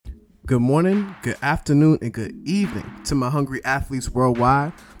Good morning, good afternoon, and good evening to my hungry athletes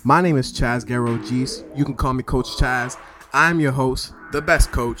worldwide. My name is Chaz Guerrero Gis. You can call me Coach Chaz. I'm your host, the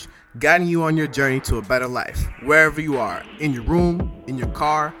best coach, guiding you on your journey to a better life, wherever you are, in your room, in your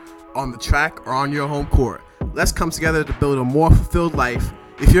car, on the track, or on your home court. Let's come together to build a more fulfilled life.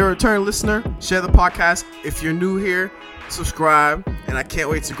 If you're a return listener, share the podcast. If you're new here, subscribe, and I can't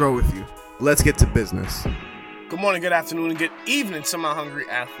wait to grow with you. Let's get to business. Good morning, good afternoon, and good evening to my hungry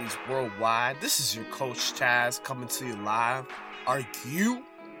athletes worldwide. This is your Coach Chaz coming to you live. Are you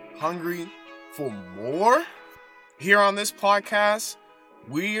hungry for more? Here on this podcast,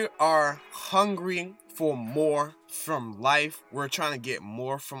 we are hungry for more from life. We're trying to get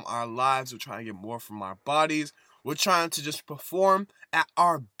more from our lives. We're trying to get more from our bodies. We're trying to just perform at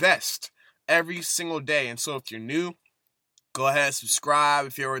our best every single day. And so if you're new, go ahead and subscribe.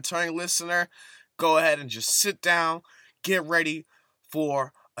 If you're a returning listener, go ahead and just sit down, get ready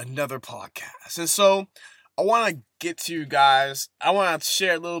for another podcast. And so I want to get to you guys. I want to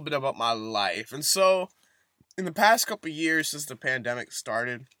share a little bit about my life. And so in the past couple of years since the pandemic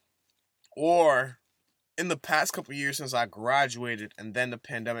started, or in the past couple of years since I graduated and then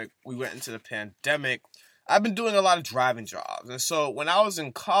we went into the pandemic, I've been doing a lot of driving jobs. And so when I was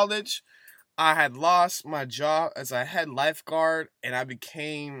in college, I had lost my job as a head lifeguard and I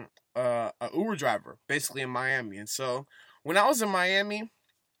became an Uber driver, basically in Miami. And so when I was in Miami,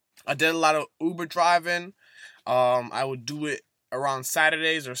 I did a lot of Uber driving. I would do it around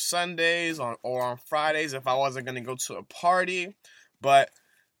Saturdays or Sundays or on Fridays if I wasn't going to go to a party. But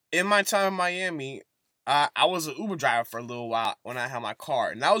in my time in Miami, I was an Uber driver for a little while when I had my car.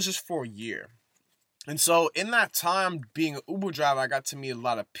 And that was just for a year. And so in that time being an Uber driver, I got to meet a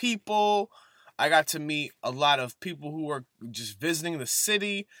lot of people. I got to meet a lot of people who were just visiting the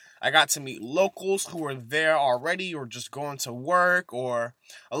city. I got to meet locals who were there already or just going to work, or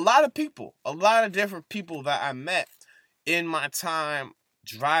a lot of different people that I met in my time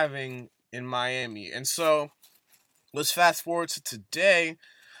driving in Miami. And so let's fast forward to today.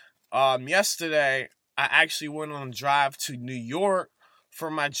 Yesterday, I actually went on a drive to New York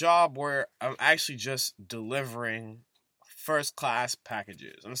for my job where I'm actually just delivering first class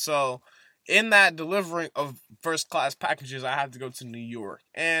packages. And so in that delivering of first class packages, I had to go to New York.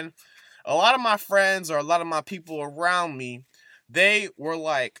 And a lot of my friends or a lot of my people around me, they were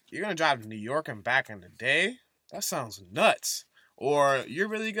like, "You're going to drive to New York and back in the day? That sounds nuts." Or, "You're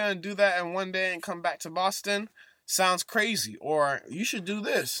really going to do that in one day and come back to Boston? Sounds crazy." Or, "You should do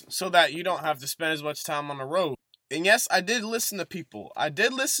this so that you don't have to spend as much time on the road." And yes, I did listen to people.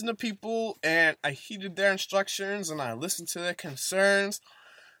 And I heeded their instructions and I listened to their concerns.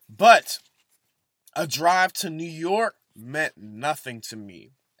 But a drive to New York meant nothing to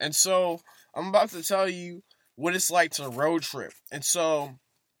me. And so I'm about to tell you what it's like to road trip. And so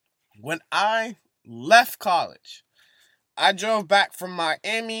when I left college, I drove back from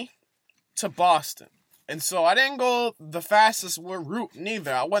Miami to Boston. And so I didn't go the fastest route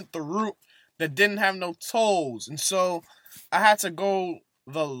neither. I went the route that didn't have no tolls. And so I had to go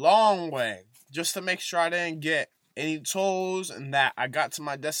the long way just to make sure I didn't get any tolls and that I got to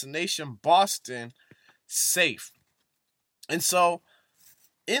my destination, Boston, safe. And so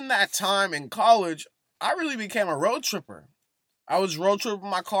in that time in college, I really became a road tripper. I was road tripping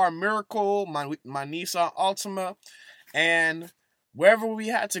my car Miracle, my Nissan Altima, and wherever we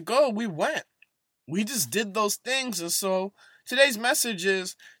had to go, we went. We just did those things. And so today's message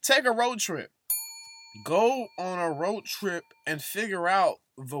is take a road trip. Go on a road trip and figure out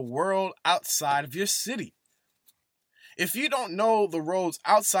the world outside of your city. If you don't know the roads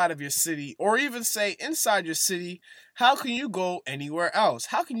outside of your city, or even say inside your city, how can you go anywhere else?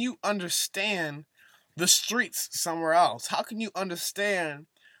 How can you understand the streets somewhere else? How can you understand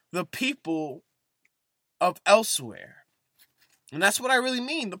the people of elsewhere? And that's what I really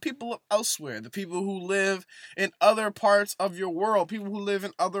mean, the people of elsewhere, the people who live in other parts of your world, people who live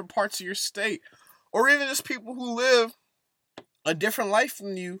in other parts of your state, or even just people who live a different life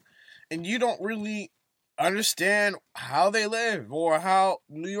from you, and you don't really understand how they live, or how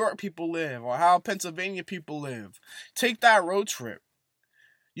New York people live, or how Pennsylvania people live. Take that road trip.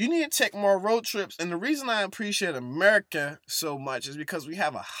 You need to take more road trips. And the reason I appreciate America so much is because we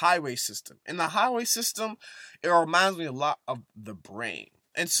have a highway system. In the highway system, it reminds me a lot of the brain.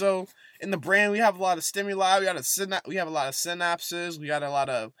 And so in the brain, we have a lot of stimuli. We have a lot of synapses. We got a lot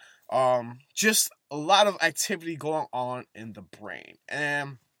of just a lot of activity going on in the brain.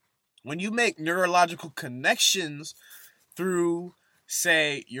 And when you make neurological connections through,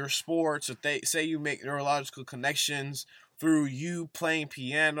 say, your sports, or say you make neurological connections through you playing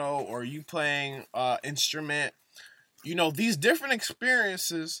piano or you playing instrument, these different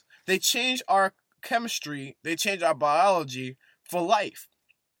experiences, they change our chemistry, they change our biology for life.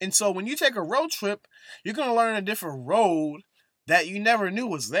 And so when you take a road trip, you're going to learn a different road that you never knew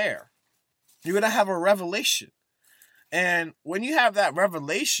was there. You're going to have a revelation. And when you have that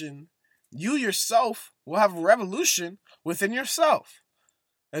revelation, you yourself will have a revolution within yourself.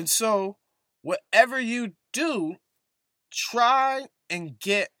 And so whatever you do, try and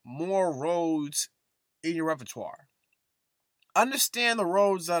get more roads in your repertoire. Understand the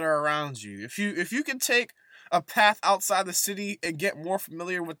roads that are around you. If you can take a path outside the city and get more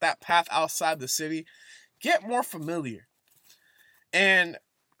familiar with that path outside the city, get more familiar. And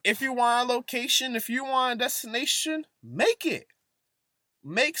if you want a location, if you want a destination, make it.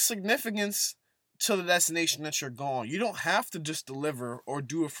 Make significance to the destination that you're going. You don't have to just deliver or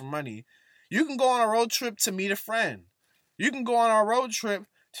do it for money. You can go on a road trip to meet a friend. You can go on a road trip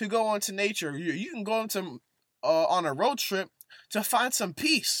to go into nature. You can go on a road trip to find some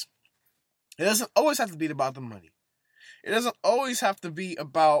peace. It doesn't always have to be about the money. It doesn't always have to be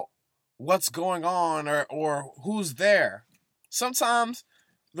about what's going on or who's there. Sometimes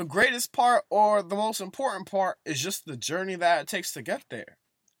the greatest part or the most important part is just the journey that it takes to get there.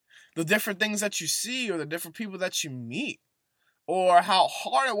 The different things that you see or the different people that you meet or how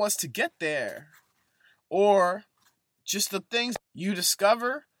hard it was to get there or just the things you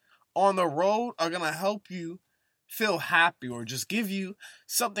discover on the road are going to help you feel happy or just give you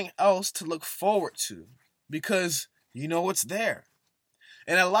something else to look forward to because you know it's there.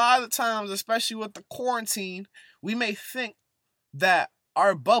 And a lot of the times, especially with the quarantine, we may think that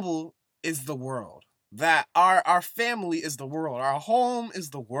our bubble is the world, that our family is the world, our home is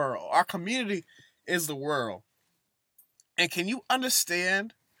the world, our community is the world. And can you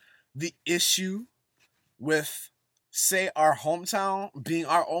understand the issue with, say, our hometown being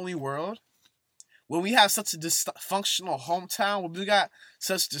our only world? When we have such a dysfunctional hometown, when we got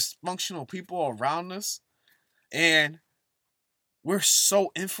such dysfunctional people around us, and we're so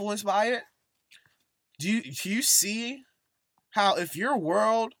influenced by it, do you see how if your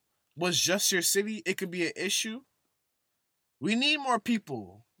world was just your city, it could be an issue? We need more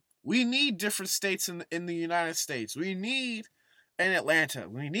people. We need different states in the United States. We need an Atlanta.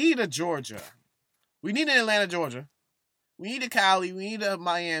 We need a Georgia. We need an Atlanta, Georgia. We need a Cali. We need a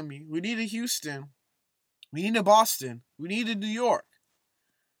Miami. We need a Houston. We need a Boston. We need a New York.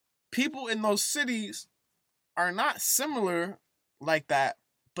 People in those cities are not similar like that,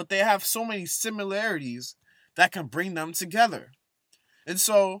 but they have so many similarities that can bring them together. And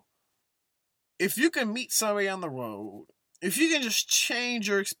so, if you can meet somebody on the road, if you can just change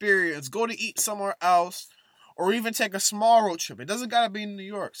your experience, go to eat somewhere else, or even take a small road trip. It doesn't gotta be in New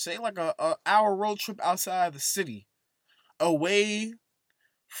York. Say like a hour road trip outside of the city, away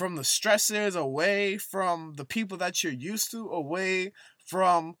from the stresses, away from the people that you're used to, away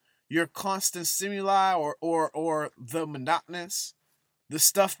from your constant stimuli or the monotonous, the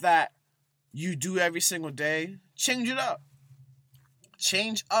stuff that you do every single day. Change it up.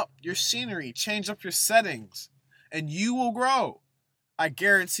 Change up your scenery. Change up your settings. And you will grow. I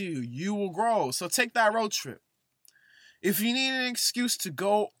guarantee you will grow. So take that road trip. If you need an excuse to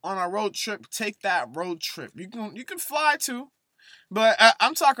go on a road trip, take that road trip. You can fly too. But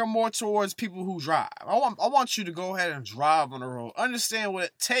I'm talking more towards people who drive. I want you to go ahead and drive on the road. Understand what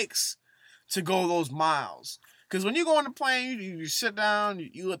it takes to go those miles. Because when you go on the plane, you sit down,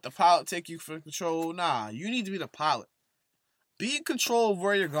 you let the pilot take you for control. Nah, you need to be the pilot. Be in control of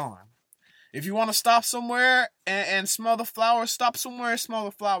where you're going. If you want to stop somewhere and smell the flowers, stop somewhere and smell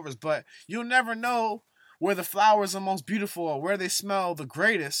the flowers. But you'll never know where the flowers are most beautiful or where they smell the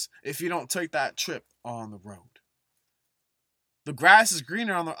greatest if you don't take that trip on the road. The grass is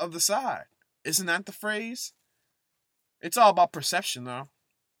greener on the other side. Isn't that the phrase? It's all about perception, though.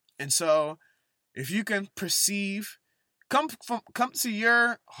 And so, if you can perceive, come to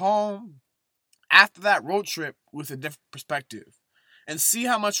your home after that road trip with a different perspective. And see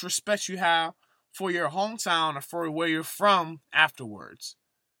how much respect you have for your hometown or for where you're from afterwards.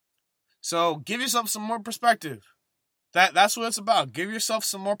 So, give yourself some more perspective. That's what it's about. Give yourself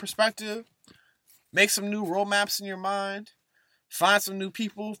some more perspective. Make some new roadmaps in your mind. Find some new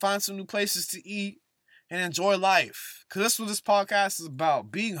people, find some new places to eat, and enjoy life. Because that's what this podcast is about.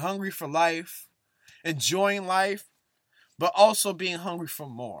 Being hungry for life, enjoying life, but also being hungry for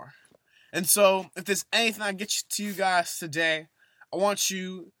more. And so, if there's anything I get to you guys today, I want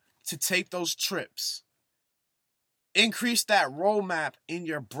you to take those trips. Increase that roadmap in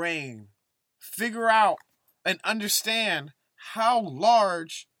your brain. Figure out and understand how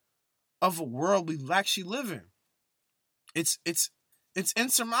large of a world we actually live in. It's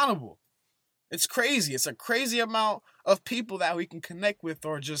insurmountable. It's crazy. It's a crazy amount of people that we can connect with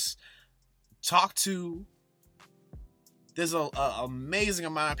or just talk to. There's an amazing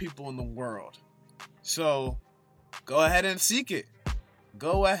amount of people in the world. So go ahead and seek it.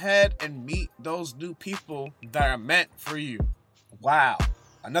 Go ahead and meet those new people that are meant for you. Wow.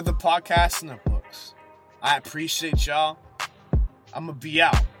 Another podcast in the books. I appreciate y'all. I'm going to be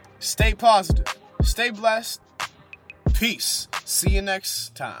out. Stay positive. Stay blessed. Peace. See you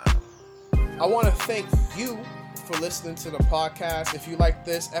next time. I want to thank you for listening to the podcast. If you like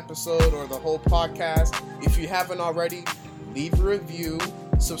this episode or the whole podcast, if you haven't already, leave a review,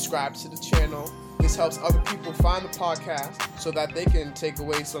 subscribe to the channel. This helps other people find the podcast so that they can take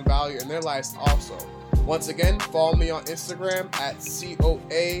away some value in their lives also. Once again, follow me on Instagram at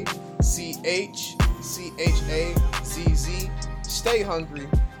COACHCHAZZ. Stay hungry,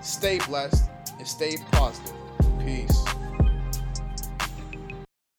 stay blessed, and stay positive. Peace.